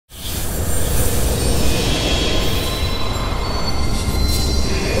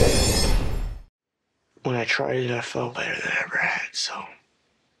tried it, I felt better than I ever had, so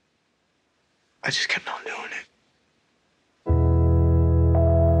I just kept on doing it.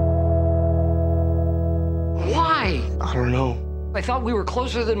 Why? I don't know. I thought we were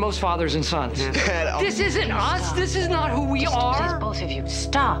closer than most fathers and sons. This isn't us. Stop. This is not who we are. Both of you,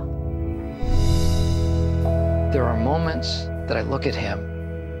 stop. There are moments that I look at him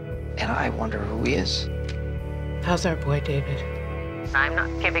and I wonder who he is. How's our boy, David? I'm not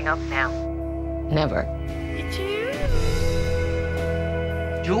giving up now. Never. It's you.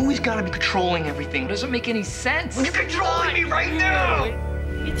 You always gotta be controlling everything. It doesn't make any sense. You're controlling me right now!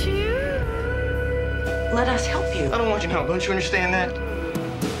 It's you. Let us help you. I don't want your help, don't you understand that?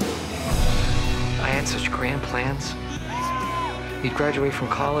 I had such grand plans. He'd graduate from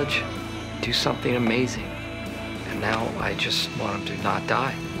college, do something amazing. And now I just want him to not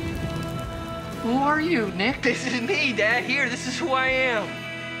die. Who are you, Nick? This is me, Dad. Here, this is who I am.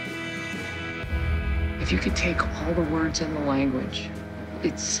 If you could take all the words in the language,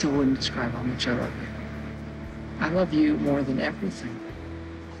 it still wouldn't describe how much I love you. I love you more than everything.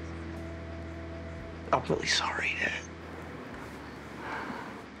 I'm really sorry, Dad.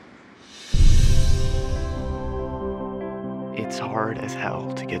 It's hard as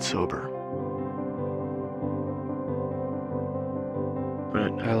hell to get sober.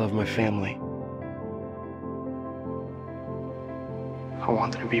 But I love my family. I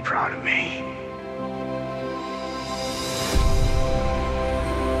want them to be proud of me.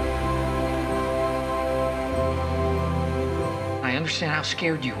 I understand how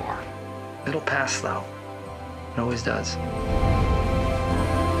scared you are. It'll pass, though. It always does.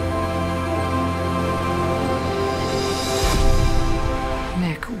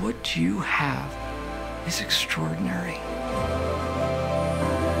 Nick, what you have is extraordinary.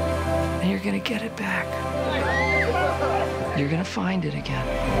 And you're gonna get it back. You're gonna find it again.